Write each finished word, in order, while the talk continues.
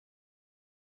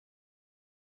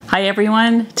Hi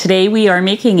everyone, today we are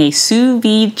making a sous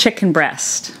vide chicken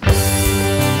breast.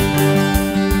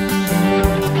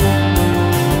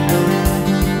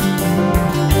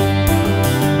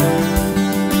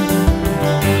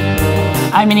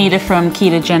 I'm Anita from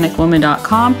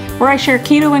KetogenicWoman.com, where I share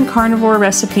keto and carnivore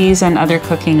recipes and other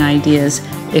cooking ideas.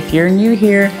 If you're new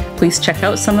here, please check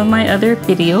out some of my other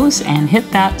videos and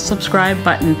hit that subscribe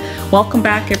button. Welcome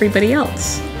back everybody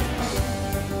else.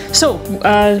 So,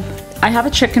 I have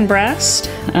a chicken breast.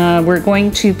 We're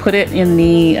going to put it in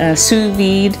the sous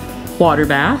vide water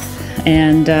bath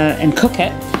and cook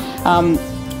it.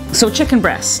 So chicken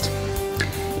breast.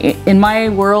 In my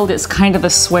world, it's kind of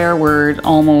a swear word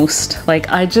almost. Like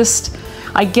I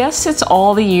guess it's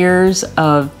all the years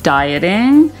of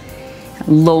dieting,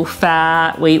 low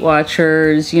fat, Weight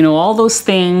Watchers, you know, all those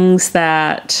things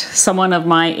that someone of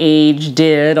my age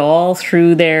did all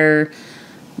through their,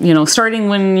 you know, starting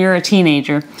when you're a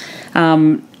teenager.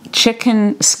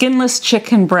 Skinless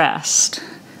chicken breast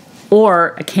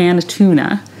or a can of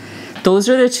tuna. Those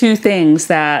are the two things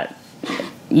that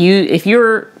if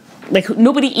you're like,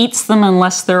 nobody eats them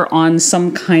unless they're on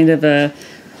some kind of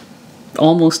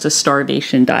almost a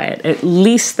starvation diet. At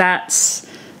least that's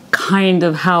kind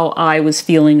of how I was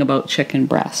feeling about chicken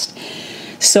breast.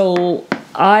 So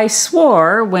I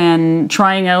swore when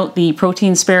trying out the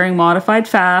protein sparing modified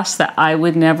fast that I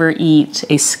would never eat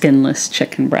a skinless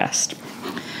chicken breast.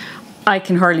 I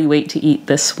can hardly wait to eat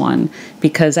this one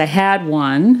because I had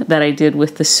one that I did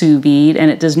with the sous vide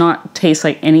and it does not taste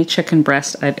like any chicken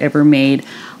breast I've ever made.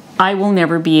 I will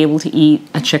never be able to eat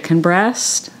a chicken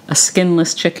breast, a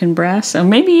skinless chicken breast, or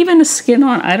maybe even a skin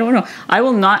on, I don't know. I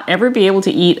will not ever be able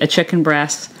to eat a chicken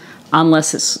breast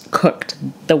unless it's cooked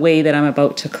the way that I'm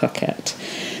about to cook it.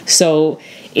 So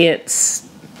it's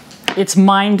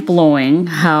mind-blowing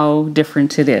how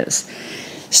different it is.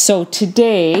 So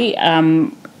today,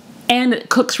 and it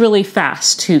cooks really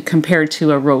fast too compared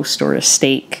to a roast or a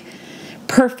steak.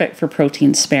 Perfect for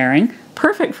protein sparing,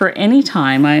 perfect for any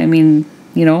time. I mean,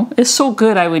 you know, it's so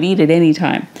good I would eat it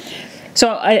anytime.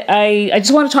 So I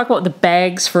just want to talk about the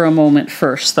bags for a moment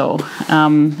first though.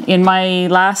 In my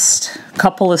last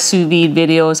couple of sous vide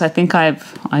videos, I think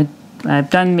I've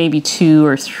done maybe 2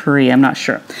 or 3, I'm not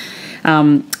sure.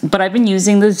 But I've been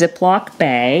using the Ziploc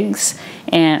bags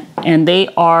and they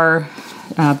are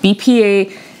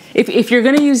BPA. If you're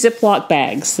going to use Ziploc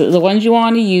bags, the ones you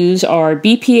want to use are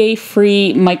BPA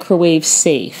free, microwave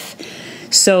safe.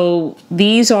 So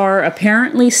these are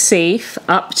apparently safe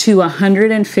up to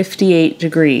 158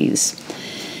 degrees.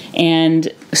 And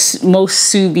most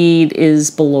sous vide is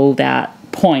below that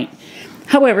point.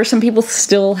 However, some people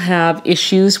still have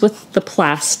issues with the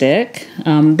plastic.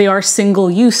 They are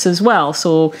single use as well,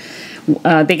 so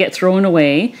they get thrown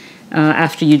away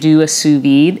after you do a sous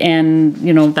vide, and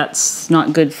you know that's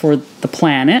not good for the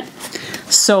planet.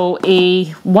 So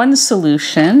one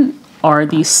solution are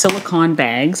these silicone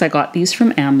bags. I got these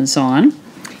from Amazon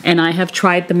and I have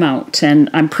tried them out and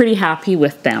I'm pretty happy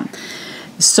with them.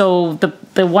 So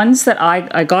the ones that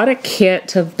I got a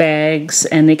kit of bags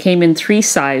and they came in 3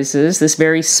 sizes. This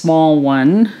very small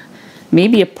one,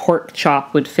 maybe a pork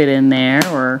chop would fit in there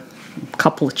or a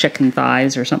couple of chicken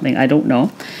thighs or something, I don't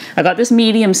know. I got this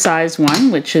medium sized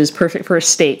one, which is perfect for a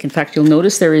steak. In fact, you'll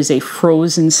notice there is a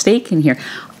frozen steak in here.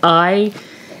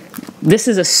 This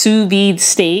is a sous vide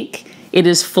steak. It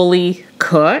is fully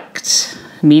cooked,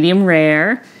 medium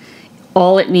rare.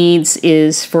 All it needs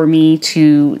is for me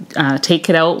to take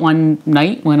it out one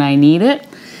night when I need it,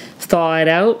 thaw it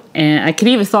out, and I could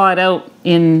even thaw it out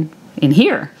in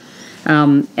here,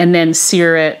 and then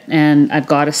sear it, and I've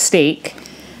got a steak.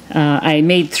 I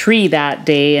made 3 that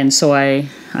day, and so I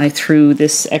threw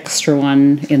this extra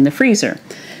one in the freezer.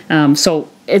 So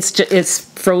it's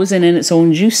frozen in its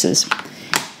own juices.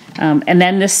 And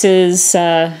then this is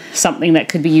something that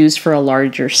could be used for a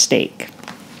larger steak.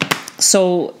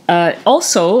 So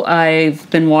also I've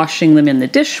been washing them in the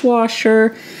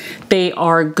dishwasher. They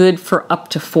are good for up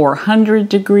to 400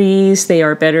 degrees. They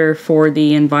are better for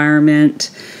the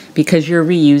environment because you're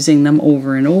reusing them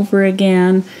over and over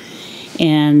again.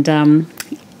 And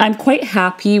I'm quite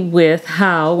happy with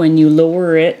how when you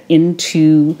lower it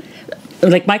into,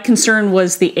 like my concern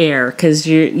was the air, because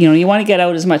you want to get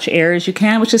out as much air as you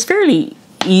can, which is fairly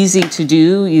easy to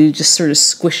do. You just sort of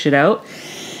squish it out.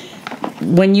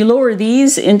 When you lower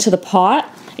these into the pot,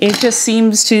 it just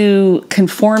seems to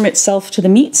conform itself to the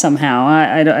meat somehow.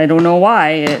 I don't know why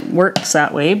it works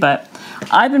that way, but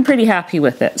I've been pretty happy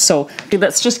with it. So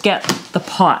let's just get the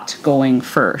pot going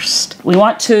first. We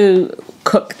want to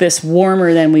cook this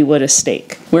warmer than we would a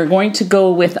steak. We're going to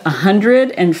go with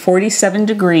 147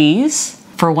 degrees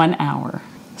for 1 hour.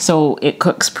 So it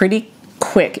cooks pretty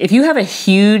quick. If you have a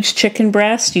huge chicken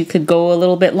breast, you could go a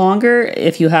little bit longer.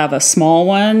 If you have a small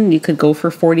one, you could go for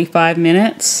 45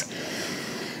 minutes.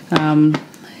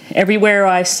 Everywhere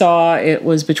I saw it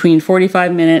was between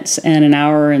 45 minutes and an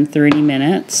hour and 30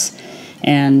 minutes.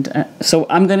 And so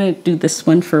I'm going to do this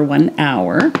one for 1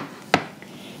 hour.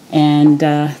 And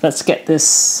let's get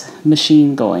this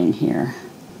machine going here.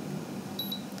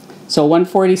 So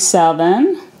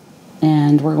 147,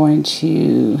 and we're going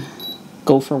to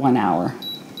go for 1 hour.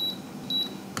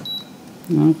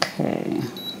 Okay.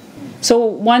 So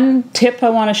one tip I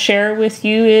want to share with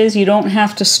you is you don't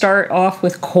have to start off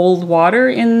with cold water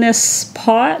in this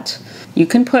pot. You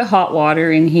can put hot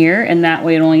water in here, and that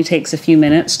way it only takes a few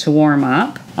minutes to warm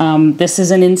up. This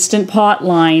is an Instant Pot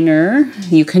liner.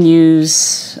 You can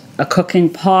use a cooking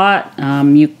pot.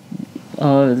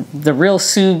 The real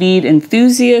sous vide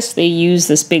enthusiasts, they use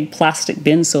this big plastic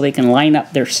bin so they can line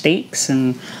up their steaks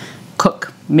and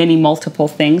cook multiple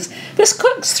things. This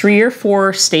cooks 3 or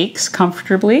 4 steaks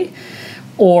comfortably,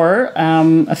 or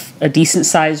a decent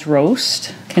sized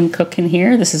roast can cook in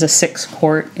here. This is a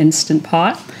 6-quart Instant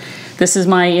Pot. This is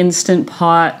my Instant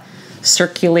Pot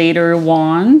circulator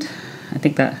wand. I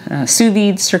think that sous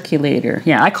vide circulator.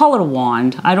 Yeah, I call it a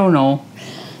wand. I don't know.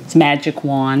 It's a magic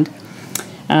wand.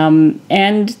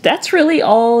 And that's really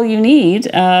all you need.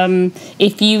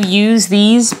 If you use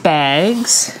these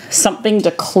bags, something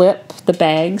to clip the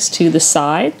bags to the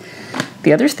side.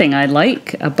 The other thing I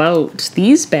like about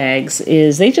these bags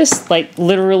is they just like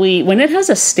literally, when it has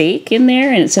a steak in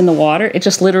there and it's in the water, it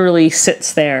just literally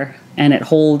sits there and it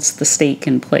holds the steak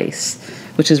in place,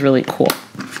 which is really cool.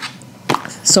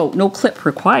 So no clip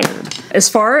required. As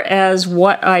far as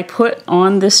what I put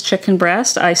on this chicken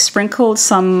breast, I sprinkled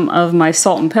some of my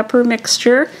salt and pepper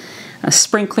mixture, a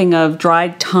sprinkling of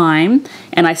dried thyme,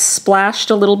 and I splashed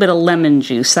a little bit of lemon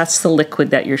juice. That's the liquid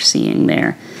that you're seeing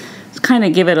there. Kind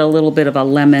of give it a little bit of a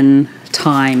lemon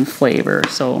thyme flavor.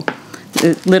 So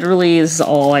it literally is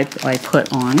all I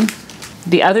put on.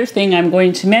 The other thing I'm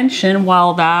going to mention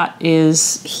while that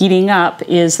is heating up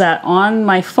is that on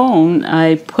my phone,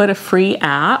 I put a free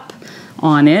app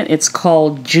on it. It's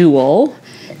called Joule,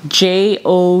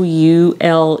 Joule.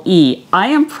 I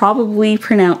am probably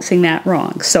pronouncing that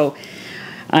wrong. So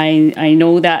I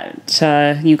know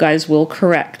that you guys will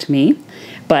correct me,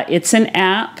 but it's an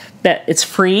app that it's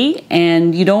free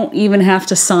and you don't even have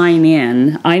to sign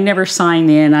in. I never sign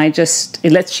in. It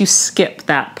lets you skip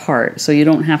that part, so you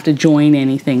don't have to join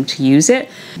anything to use it.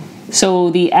 So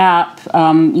the app,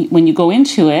 when you go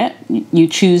into it, you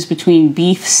choose between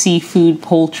beef, seafood,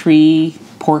 poultry,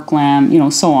 pork,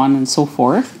 lamb, so on and so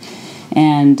forth.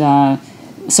 And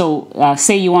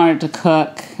say you wanted to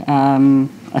cook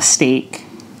a steak,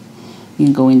 you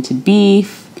can go into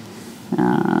beef,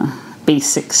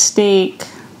 basic steak,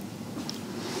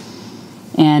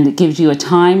 and it gives you a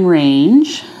time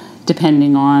range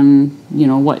depending on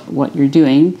what you're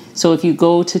doing. So if you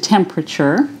go to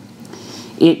temperature,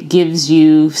 it gives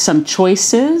you some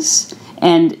choices,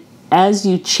 and as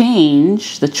you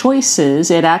change the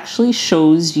choices, it actually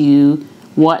shows you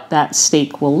what that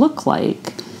steak will look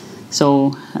like.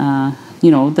 So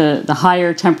the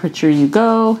higher temperature you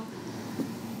go,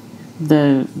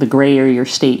 the grayer your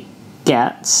steak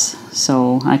gets.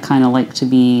 So I kind of like to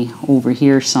be over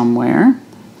here somewhere.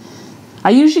 I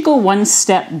usually go one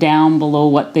step down below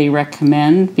what they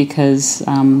recommend because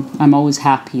I'm always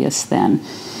happiest then.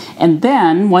 And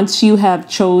then once you have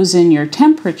chosen your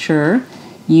temperature,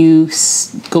 you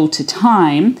go to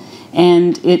time,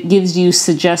 and it gives you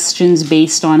suggestions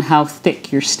based on how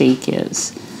thick your steak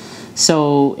is.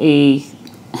 So a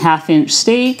 1/2-inch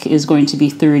steak is going to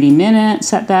be 30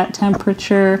 minutes at that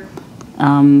temperature.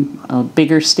 A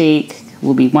bigger steak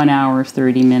will be 1 hour,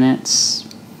 30 minutes.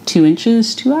 2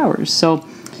 inches, 2 hours. So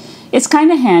it's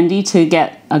kind of handy to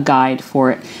get a guide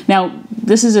for it. Now,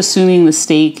 this is assuming the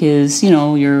steak is,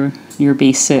 your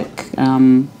basic,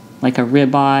 like a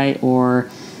ribeye or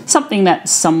something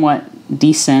that's somewhat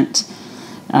decent.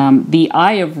 The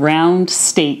eye of round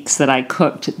steaks that I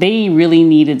cooked, they really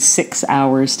needed 6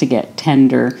 hours to get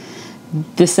tender.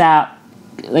 This app,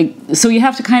 so you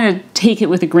have to kind of take it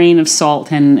with a grain of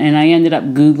salt, and I ended up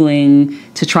Googling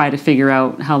to try to figure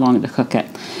out how long to cook it.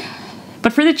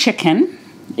 But for the chicken,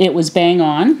 it was bang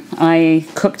on. I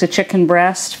cooked a chicken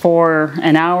breast for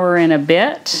an hour and a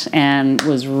bit and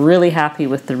was really happy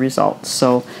with the results.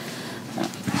 So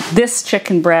this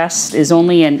chicken breast is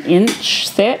only 1 inch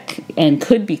thick and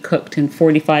could be cooked in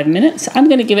 45 minutes. I'm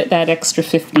going to give it that extra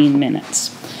 15 minutes.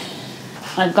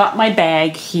 I've got my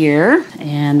bag here,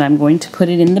 and I'm going to put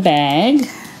it in the bag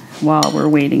while we're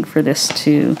waiting for this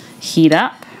to heat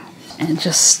up. And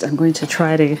I'm going to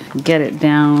try to get it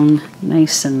down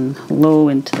nice and low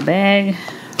into the bag.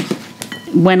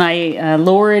 When I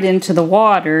lower it into the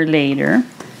water later,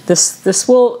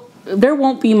 there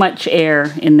won't be much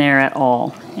air in there at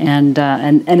all. And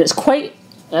it's quite,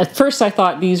 at first I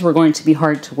thought these were going to be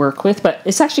hard to work with, but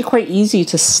it's actually quite easy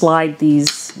to slide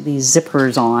these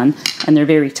zippers on, and they're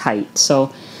very tight.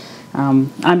 So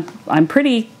I'm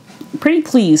pretty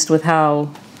pleased with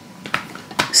how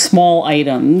small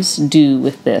items do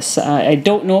with this. I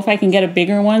don't know if I can get a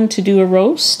bigger one to do a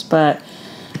roast, but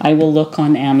I will look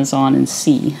on Amazon and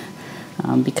see,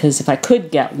 because if I could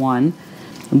get one,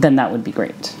 then that would be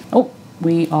great. Oh,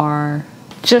 we are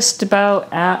just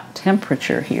about at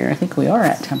temperature here. I think we are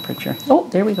at temperature. Oh,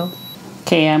 there we go.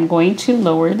 Okay, I'm going to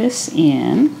lower this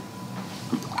in.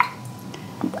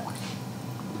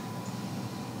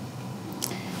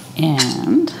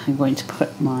 And I'm going to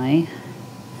put my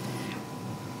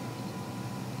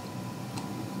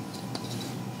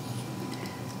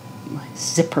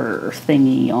zipper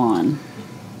thingy on.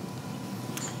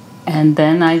 And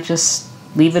then I just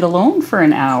leave it alone for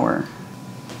an hour.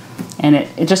 And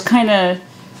it just kind of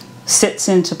sits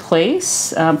into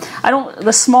place.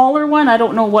 The smaller one, I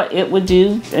don't know what it would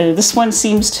do. This one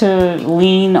seems to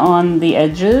lean on the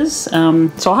edges.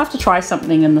 So I'll have to try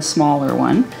something in the smaller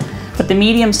one. But the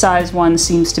medium-sized one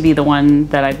seems to be the one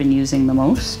that I've been using the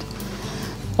most.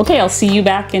 Okay, I'll see you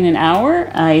back in an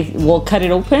hour. I will cut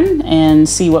it open and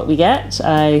see what we get.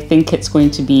 I think it's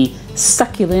going to be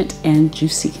succulent and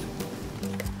juicy.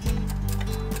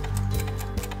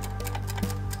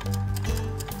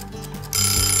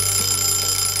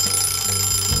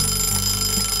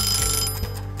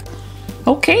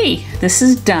 Okay, this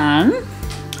is done.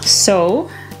 So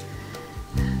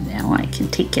now I can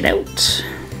take it out.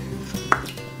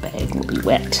 Bag will be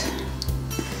wet.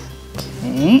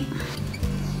 Okay.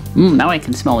 Now I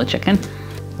can smell the chicken.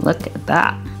 Look at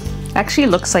that. Actually, it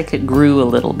looks like it grew a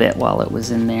little bit while it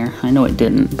was in there. I know it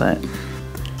didn't, but...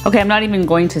 Okay, I'm not even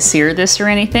going to sear this or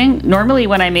anything. Normally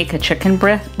when I make a chicken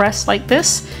breast like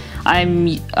this,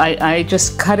 I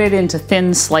just cut it into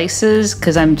thin slices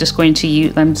because I'm just going to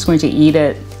eat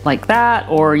it like that,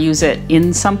 or use it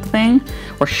in something,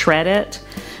 or shred it.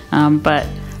 But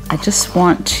I just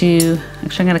want to...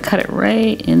 Actually, I'm going to cut it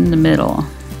right in the middle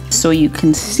so you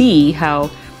can see how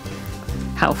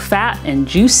fat and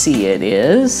juicy it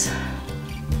is.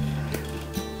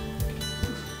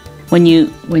 When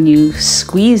you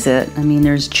squeeze it, I mean,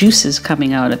 there's juices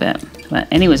coming out of it. But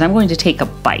anyways, I'm going to take a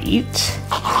bite.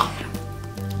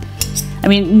 I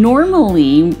mean,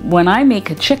 normally when I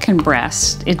make a chicken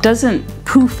breast, it doesn't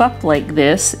poof up like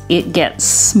this. It gets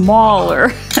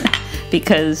smaller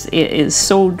because it is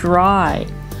so dry.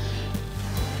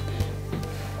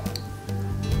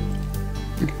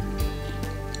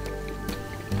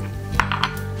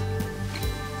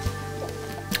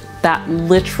 That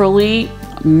literally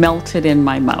melted in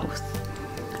my mouth.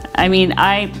 I mean,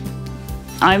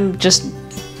 I'm just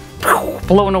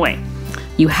blown away.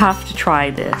 You have to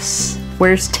try this.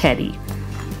 Where's Teddy?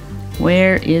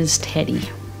 Where is Teddy?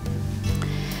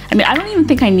 I mean, I don't even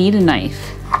think I need a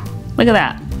knife. Look at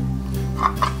that.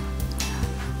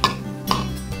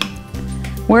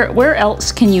 Where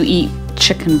else can you eat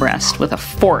chicken breast with a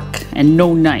fork and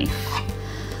no knife?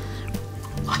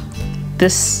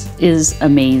 This is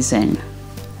amazing.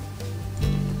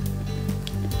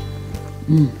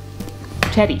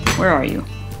 Teddy, where are you?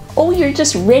 Oh, you're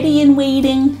just ready and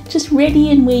waiting. Just ready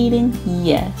and waiting.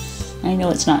 Yes. I know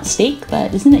it's not steak,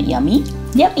 but isn't it yummy?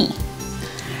 Yummy.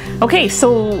 Okay,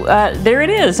 so there it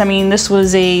is. I mean, this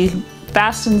was a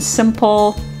fast and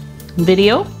simple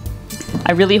video.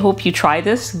 I really hope you try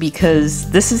this because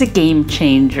this is a game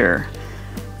changer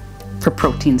for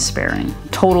protein sparing.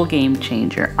 Total game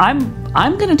changer.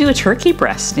 I'm gonna do a turkey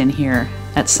breast in here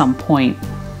at some point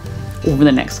over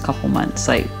the next couple months.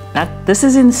 Like that, this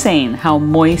is insane how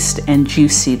moist and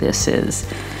juicy this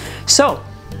is. So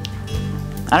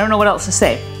I don't know what else to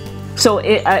say. So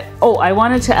I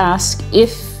wanted to ask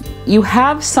if you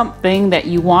have something that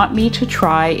you want me to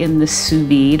try in the sous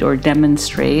vide or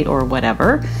demonstrate or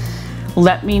whatever,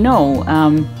 let me know.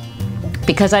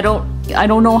 Because I don't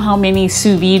know how many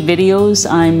sous vide videos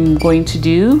I'm going to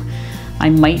do. I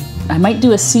might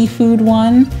do a seafood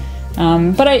one.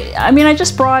 But I mean, I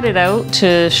just brought it out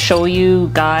to show you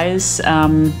guys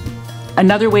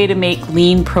another way to make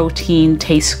lean protein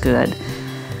taste good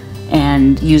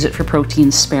and use it for protein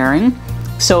sparing.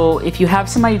 So if you have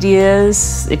some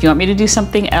ideas, if you want me to do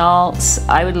something else,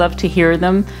 I would love to hear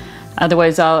them.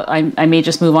 Otherwise, I may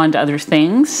just move on to other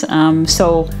things.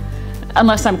 So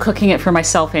unless I'm cooking it for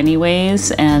myself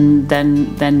anyways, and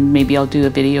then maybe I'll do a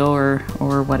video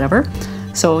or whatever.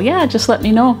 So yeah, just let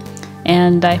me know.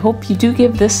 And I hope you do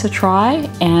give this a try,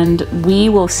 and we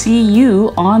will see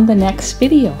you on the next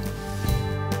video.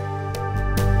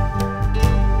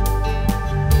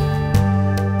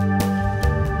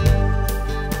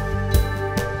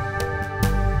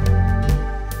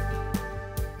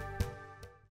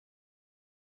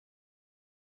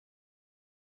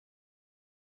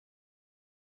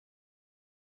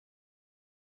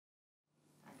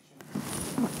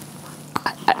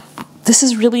 This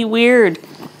is really weird.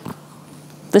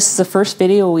 This is the first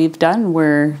video we've done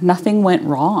where nothing went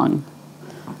wrong.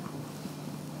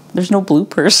 There's no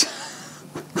bloopers.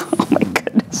 Oh my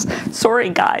goodness. Sorry,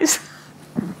 guys.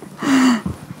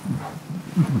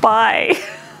 Bye.